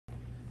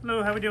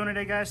Hello, how we doing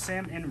today, guys?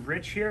 Sam and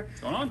Rich here.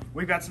 What's going on?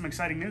 We've got some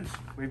exciting news.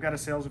 We've got a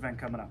sales event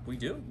coming up. We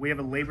do. We have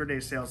a Labor Day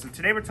sales, and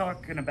today we're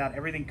talking about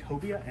everything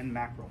cobia and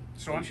mackerel.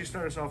 So why don't you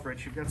start us off,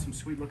 Rich? You've got some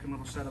sweet looking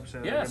little setups that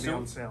are going to be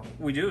on sale.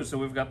 We do. So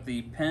we've got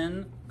the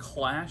Penn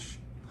Clash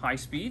High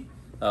Speed.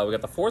 We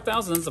got the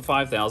 4000s, the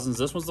 5000s.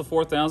 This one's the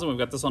 4000. We've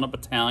got this on a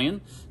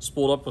battalion,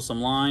 spooled up with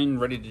some line,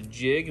 ready to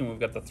jig, and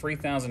we've got the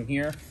 3000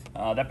 here.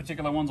 That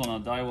particular one's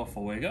on a Daiwa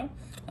Fuego.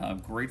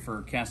 Great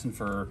for casting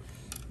for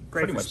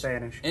pretty much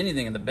Spanish.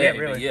 Anything in the bay. Yeah,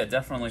 really. But yeah,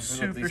 definitely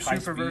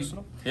Super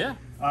versatile. Yeah.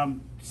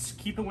 Just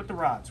keep it with the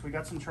rods. We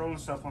got some trolling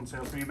stuff on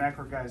sale for you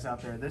macro guys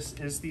out there. This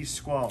is the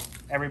Squall.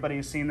 Everybody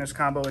has seen this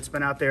combo. It's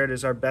been out there. It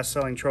is our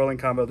best-selling trolling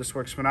combo. This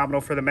works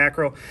phenomenal for the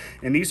macro,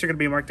 and these are going to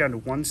be marked down to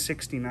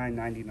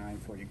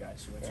 $169.99 for you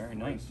guys. So it's a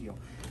great deal.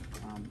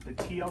 The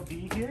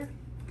TLD here,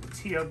 the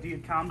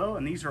TLD combo,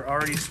 and these are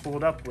already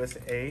spooled up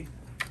with a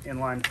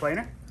inline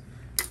planer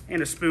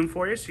and a spoon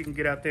for you, so you can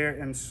get out there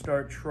and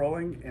start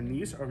trolling. And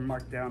these are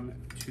marked down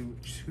to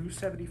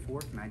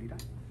 $274.99.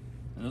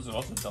 And those are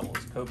also double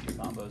as cobia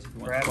combos if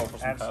you want Right, to troll for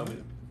some absolutely.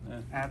 cobia. Yeah.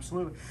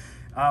 Absolutely.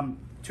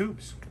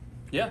 Tubes.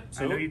 Yeah.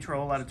 So I know you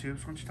troll a lot of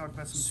tubes. Why don't you talk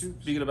about some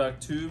tubes? Speaking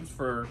about tubes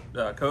for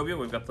cobia,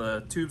 we've got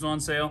the tubes on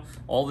sale,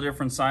 all the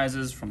different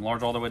sizes, from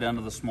large all the way down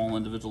to the small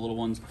individual little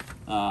ones.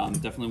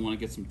 Definitely want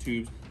to get some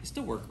tubes. They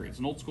still work great. It's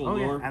an old school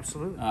lure. Yeah,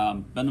 absolutely.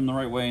 Bend them the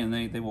right way and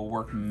they will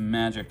work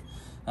magic.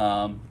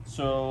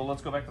 So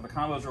let's go back to the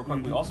combos real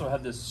quick. We also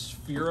had this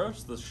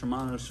Spheros, the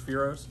Shimano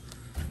Spheros,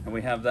 and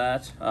we have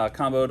that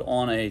comboed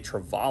on a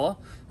Travala.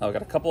 We've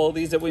got a couple of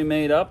these that we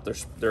made up.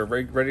 They're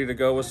ready to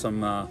go with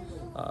some, I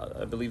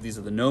believe these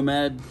are the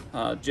Nomad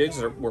jigs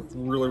that work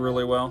really,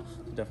 really well.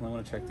 Definitely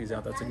want to check these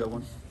out. That's a good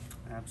one.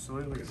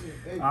 Absolutely.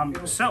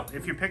 So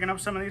if you're picking up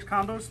some of these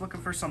combos, looking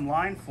for some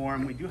line for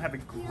them, we do have a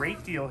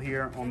great deal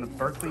here on the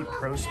Berkeley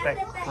Pro Spec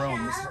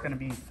Chrome. This is going to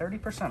be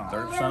 30% off.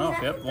 30%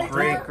 off,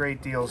 yep.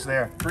 Great deals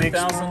there.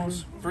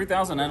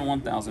 3,000 and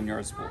 1,000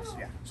 yard spools.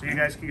 Yeah, so you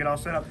guys can get all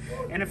set up.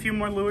 And a few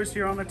more lures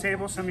here on the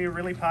table. Some of your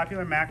really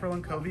popular mackerel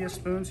and cobia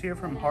spoons here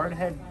from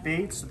Hardhead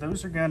Baits.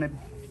 Those are going to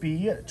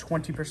be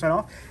 20%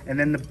 off. And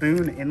then the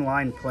Boone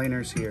inline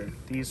planers here.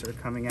 These are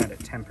coming out at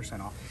 10%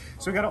 off.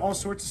 So we got all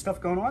sorts of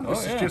stuff going on.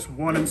 This is just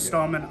one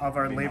installment of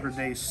our Labor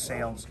Day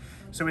sales.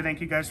 So we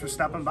thank you guys for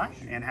stopping by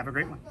and have a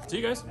great one. See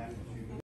you guys.